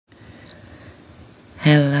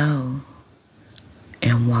Hello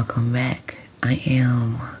and welcome back. I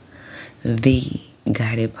am the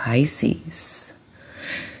Guided Pisces.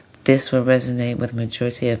 This will resonate with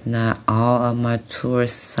majority, if not all, of my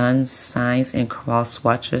Taurus sun signs and cross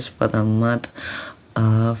watchers for the month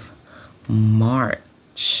of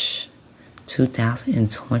March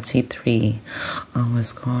 2023 on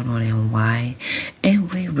what's going on and why,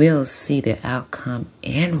 and we will see the outcome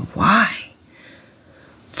and why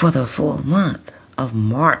for the full month of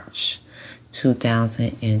March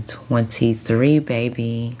 2023,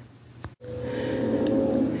 baby.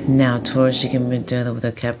 Now, Taurus, you can be dealing with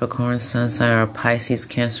a Capricorn, Sun sign, or Pisces,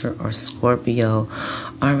 Cancer, or Scorpio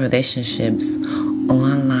on relationships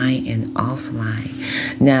online and offline.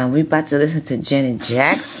 Now, we're about to listen to Janet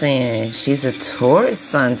Jackson. She's a Taurus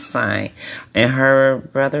Sun sign, and her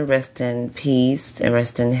brother, rest in peace and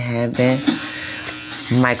rest in heaven,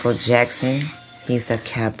 Michael Jackson. He's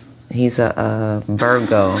a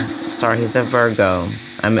Virgo. Sorry, he's a Virgo.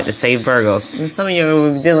 I meant to say Virgos. And some of you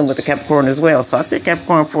are dealing with the Capricorn as well. So I said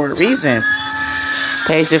Capricorn for a reason.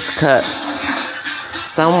 Page of Cups.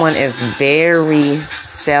 Someone is very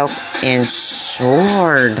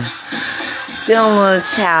self-insured. Still a little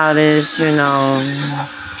childish,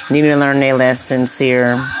 Need to learn their lessons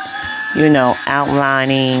here.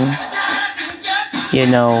 Outlining,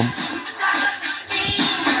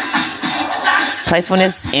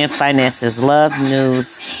 playfulness and finances, love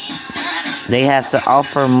news. They have to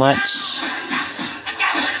offer much.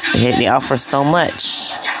 They offer so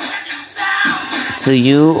much to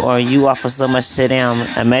you, or you offer so much to them.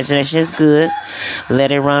 Imagination is good.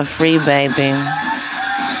 Let it run free, baby.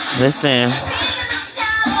 Listen,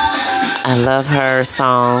 I love her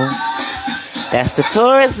songs. That's the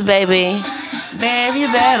Taurus, baby. Baby,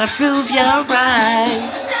 you better prove you're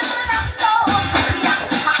right.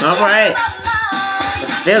 All right.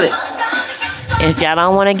 Feel it. If y'all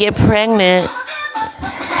don't want to get pregnant,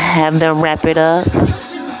 have them wrap it up,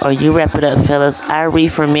 or you wrap it up, fellas. I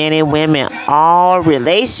read for men and women, all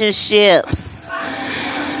relationships,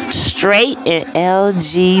 straight and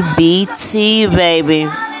LGBT, baby.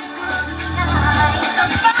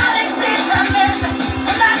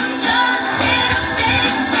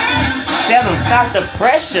 Tell them stop the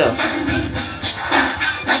pressure.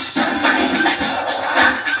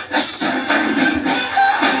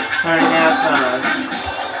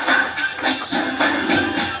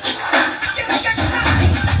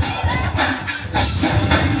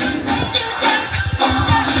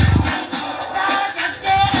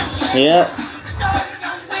 Yep.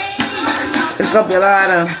 There's going to be a lot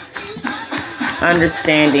of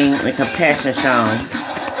understanding and compassion shown.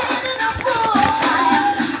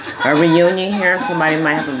 A reunion here. Somebody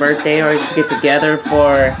might have a birthday or just get together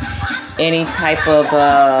for any type of,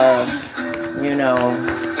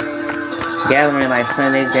 gathering like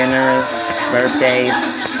Sunday dinners, birthdays.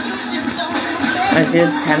 Or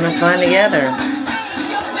just having fun together.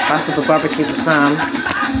 Possible barbecue for some.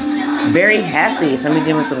 Very happy. Somebody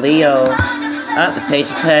dealing with the Leo. The Page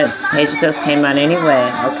of Cups came out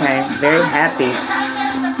anyway. Okay. Very happy.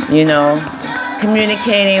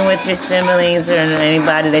 Communicating with your siblings or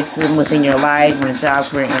anybody that's within your life, in a job,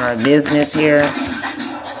 career, in our business here.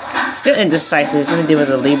 Still indecisive. Something to do with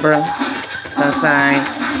the Libra, sun sign.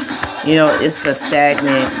 It's a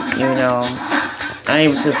stagnant,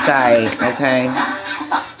 unable to decide. Okay.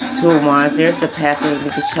 Two of Wands. There's the path that we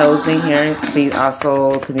chosen here. Be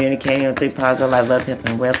also communicating with 3 positive life, love, health,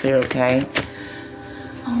 and wealth here, okay?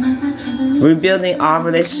 Rebuilding all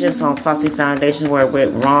relationships on faulty foundations where it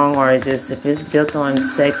went wrong, or just if it's built on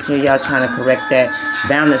sex here, y'all trying to correct that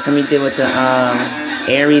balance. Let me deal with the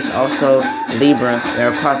Aries, also Libra.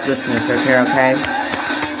 They're cross listeners here, okay?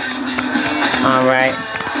 All right.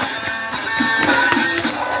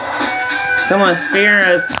 Someone's fear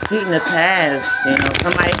of repeating the past.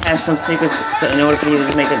 Somebody has some secrets in order for you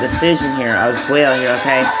to make a decision here as well. Here,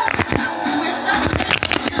 okay?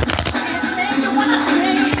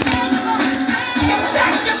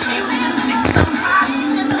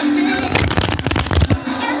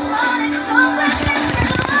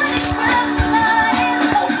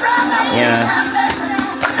 Yeah.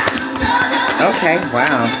 Okay.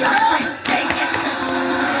 Wow.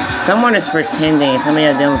 Someone is pretending. Somebody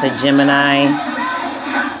are dealing with a Gemini.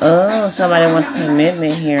 Oh, somebody wants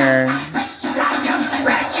commitment here.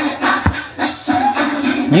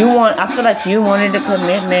 I feel like you wanted a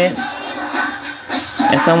commitment.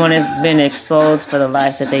 And someone has been exposed for the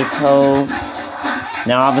lies that they told.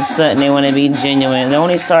 Now all of a sudden they want to be genuine. They're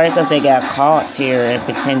only sorry because they got caught here and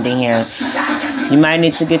pretending here. You might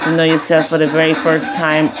need to get to know yourself for the very first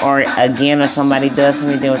time, or again, or somebody does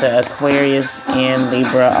something with the Aquarius and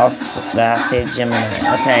Libra. Also, I said Gemini.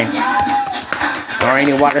 Okay. Or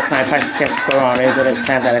any water sign, Pisces, Cancer, Scorpio. These are the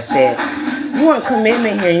signs that I said. You want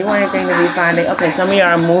commitment here. You want everything to be finding. Okay, some of you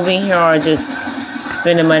are moving here or just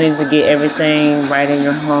spending money to get everything right in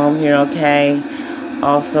your home here. Okay.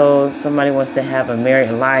 Also, somebody wants to have a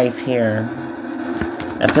married life here.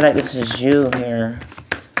 I feel like this is you here.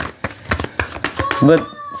 But,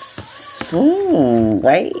 ooh,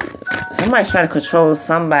 wait. Somebody's trying to control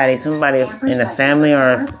somebody in the family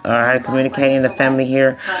or how to communicate in the family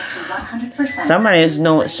here. Somebody is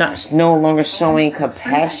no longer showing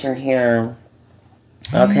compassion here.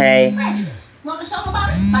 Okay.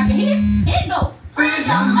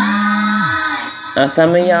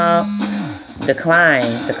 Some of y'all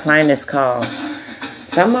decline this call.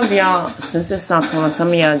 Some of y'all, since this song comes on, some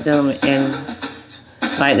of y'all dealing in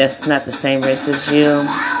like that's not the same race as you.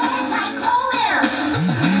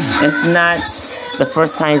 It's not the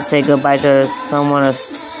first time you say goodbye to someone or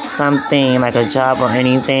something, like a job or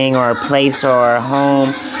anything, or a place or a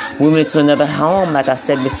home. Moving to another home, like I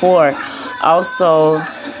said before. Also,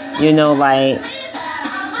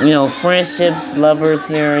 friendships, lovers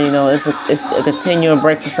here, it's a continual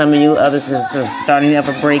break for some of you. Others is just starting up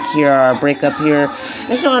a break here or a break up here.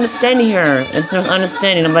 There's no understanding here. It's no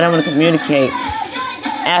understanding. Nobody want to communicate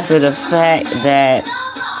after the fact that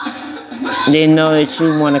they know that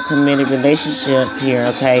you want a committed relationship here,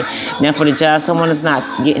 okay? Now for the job, someone is not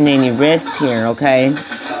getting any rest here, okay?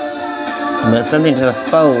 But something's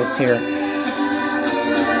exposed here.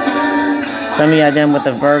 Some of y'all done with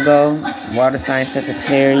the Virgo, water sign,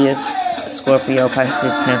 Sagittarius, Scorpio,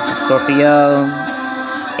 Pisces, Cancer, Scorpio,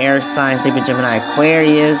 air signs, Libra, Gemini,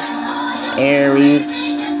 Aquarius, Aries,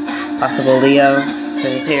 possible Leo,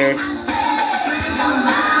 Sagittarius.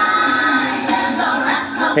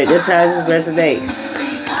 Take this how this resonate.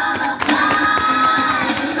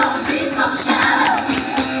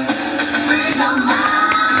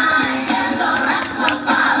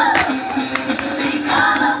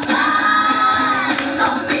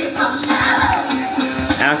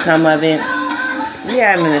 Outcome of it, you're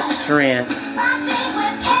having the strength,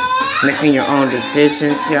 making your own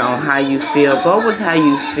decisions here on how you feel. Go with how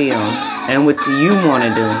you feel and what do you want to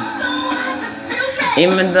do.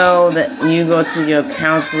 Even though that you go to your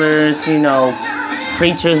counselors,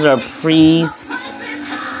 preachers or priests,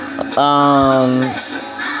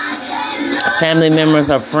 family members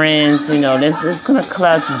or friends, this is going to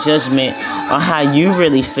cloud your judgment on how you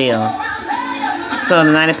really feel. So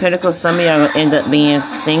the Nine of Pentacles, some of y'all are going to end up being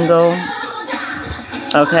single,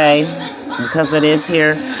 okay, because of this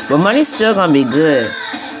here. But money's still going to be good.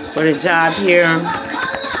 For the job here,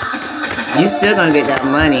 you still going to get that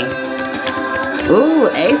money. Ooh,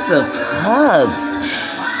 Ace of Cups.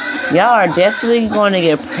 Y'all are definitely going to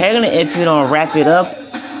get pregnant if you don't wrap it up.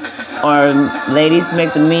 Or ladies,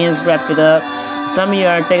 make the men wrap it up. Some of you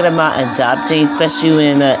are thinking about adopting, especially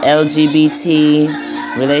in an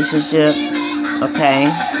LGBT relationship. Okay.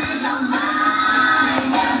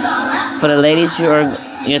 For the ladies you're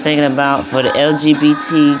thinking about, for the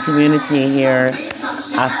LGBT community here,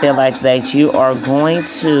 I feel like that you are going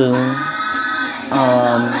to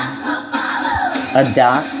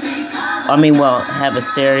adopt. Have a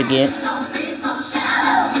surrogate.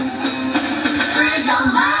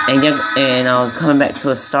 And coming back to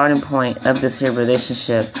a starting point of this here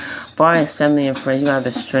relationship. Far as family and friends, you have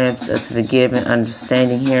the strength to forgive and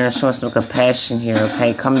understanding here, showing some compassion here,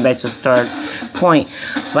 okay? Coming back to a start point.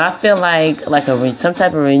 But I feel like some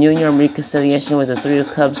type of reunion or reconciliation with the Three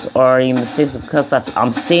of Cups or even the Six of Cups.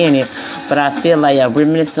 I'm seeing it, but I feel like I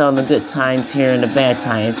reminisce on the good times here and the bad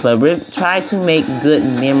times. But try to make good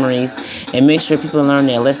memories and make sure people learn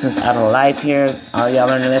their lessons out of life here. All y'all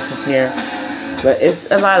learning lessons here. But it's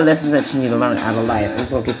a lot of lessons that you need to learn out of life. I'm just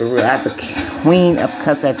going to keep it real. I have the Queen of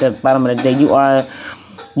Cups at the bottom of the day. You are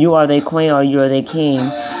the queen or you are the king.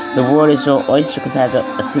 The world is your oyster, because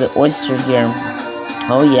I see the oyster here.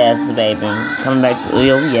 Oh, yes, baby. Coming back to, oh,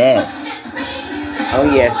 yes.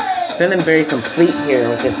 Oh, yes. Feeling very complete here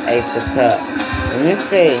with this Ace of Cups. Let me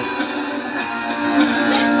see.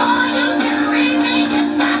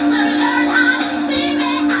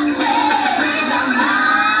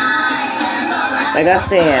 Like I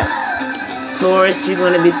said, Taurus, you're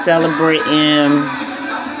going to be celebrating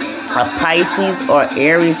a Pisces or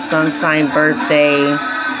Aries sun sign birthday.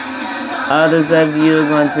 Others of you are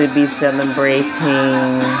going to be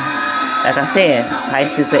celebrating, like I said,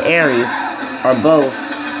 Pisces or Aries, or both.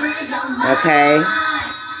 Okay?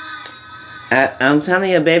 I'm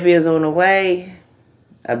telling you, a baby is on the way.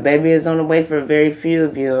 A baby is on the way for very few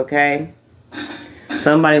of you, okay?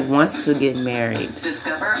 Somebody wants to get married.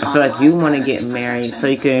 I feel like you want to get married so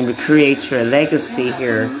you can create your legacy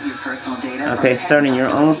here. Okay, starting your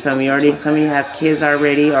own family. Some of you have kids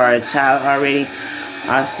already or a child already.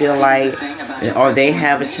 I feel like, or they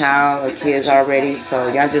have a child or kids already. So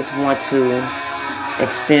y'all just want to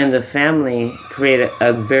extend the family, create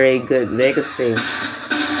a very good legacy.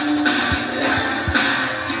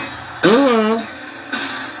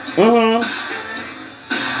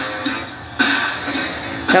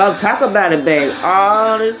 So talk about it, babe.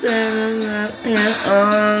 All this thing, I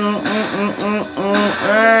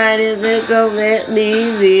just go let me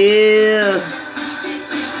live.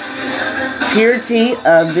 Purity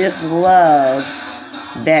of this love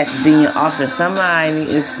that's being offered. Somebody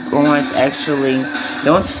is going to actually,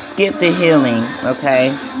 don't skip the healing,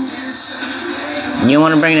 okay? You don't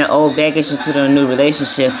want to bring that old baggage into the new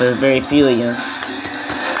relationship. There's very few of you.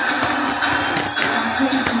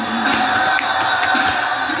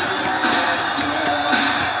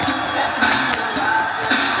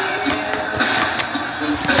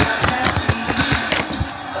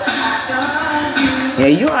 Yeah,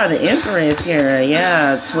 you are the Empress here.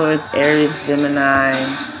 Yeah, Taurus, Aries, Gemini,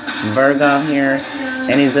 Virgo here.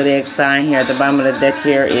 And the zodiac sign here at the bottom of the deck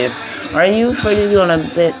here is, are you pretty on a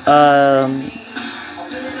bit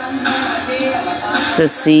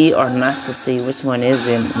succeed or not succeed? Which one is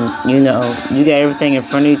it? You know, you got everything in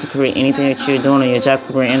front of you to create anything that you're doing on your job,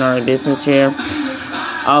 career, and or business here.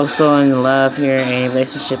 Also in love here, any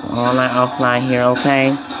relationship, online, offline here,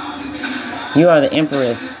 okay? You are the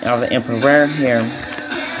Empress or the Emperor here.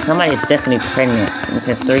 Somebody is definitely pregnant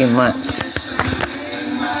within 3 months.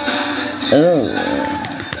 Ooh.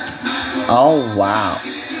 Oh, wow.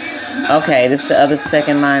 Okay, this is the other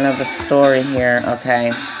second line of the story here,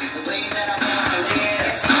 okay?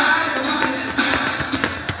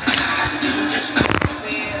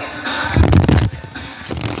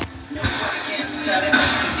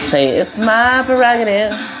 Say, it's my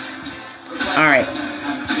prerogative. Alright.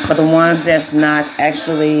 For the ones that's not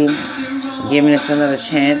actually giving us another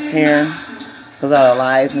chance here, because all the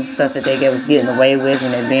lies and stuff that they was getting away with,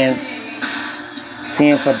 and they're being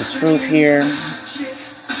seeing for the truth here.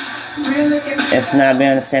 It's not being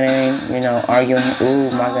understanding, you know, arguing. Ooh,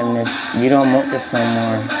 my goodness, you don't want this no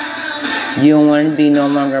more. You don't want to be no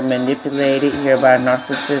longer manipulated here by a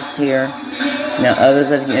narcissist here. Now,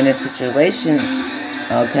 others of you in this situation,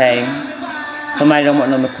 okay, somebody don't want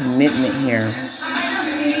no more commitment here.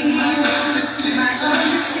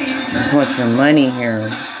 Just want your money here.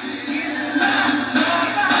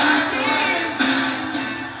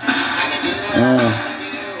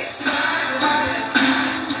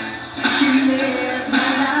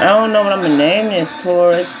 I don't know what I'm gonna name this,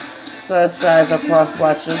 Taurus, SunSigns, or Cross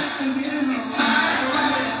Watchers.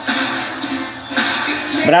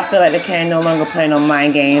 But I feel like they can no longer play no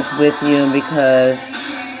mind games with you, because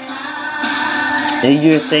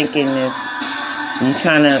you're thinking this. You're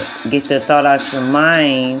trying to get the thought out your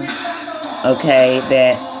mind, okay,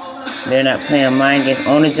 that they're not playing mind games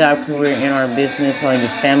on the job, career, in our business, or in your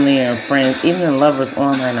family and friends, even in lovers,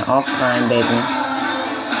 online and offline, baby.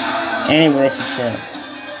 Any relationship.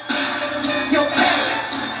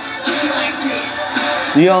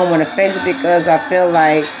 You don't want to face it, because I feel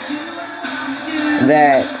like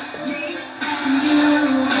that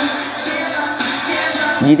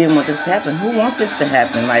you didn't want this to happen. Who wants this to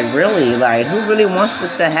happen? Like, really? Like, who really wants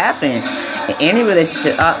this to happen? In any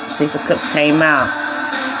relationship, Six of Cups came out.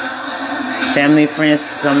 Family,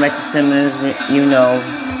 friends, come back to similes, you know.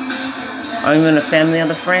 Or even a family of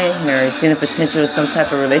a friend here. You're seeing the potential of some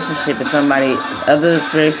type of relationship with somebody. Others,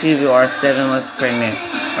 very few of you are 7 months pregnant.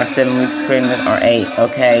 Or 7 weeks pregnant. Or 8,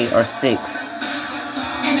 okay? Or 6.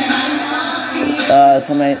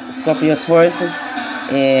 Somebody, Scorpio, Tauruses.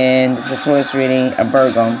 And this is a Taurus reading, a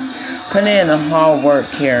Virgo. Putting in the hard work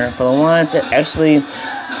here. For the ones that actually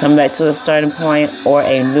come back to a starting point or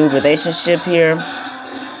a new relationship here,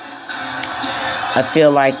 I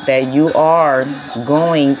feel like that you are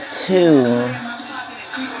going to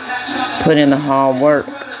put in the hard work.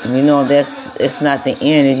 You know, it's not the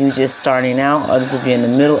end if you just starting out. Others will be in the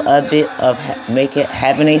middle of it, of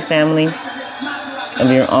having a family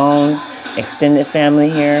of your own, extended family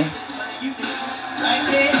here.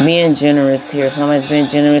 Being generous here. Somebody's being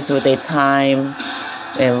generous with their time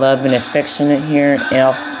and love and affectionate here,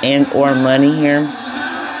 and or money here.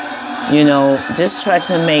 You know, just try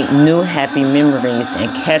to make new happy memories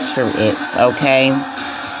and capture it, okay?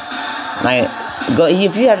 Like,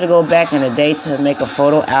 if you have to go back in a day to make a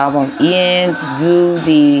photo album, and to do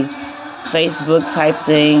the Facebook type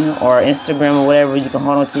thing or Instagram or whatever, you can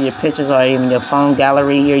hold on to your pictures, or even your phone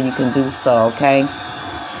gallery here, you can do so, okay?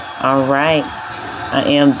 All right. I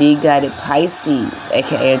am the Guided Pisces,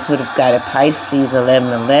 aka Intuitive Guided Pisces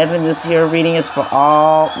 1111. This here reading is for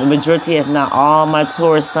the majority, if not all, my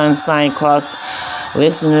Taurus Sun Sign Cross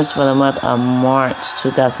listeners for the month of March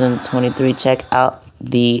 2023. Check out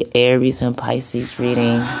the Aries and Pisces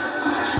reading.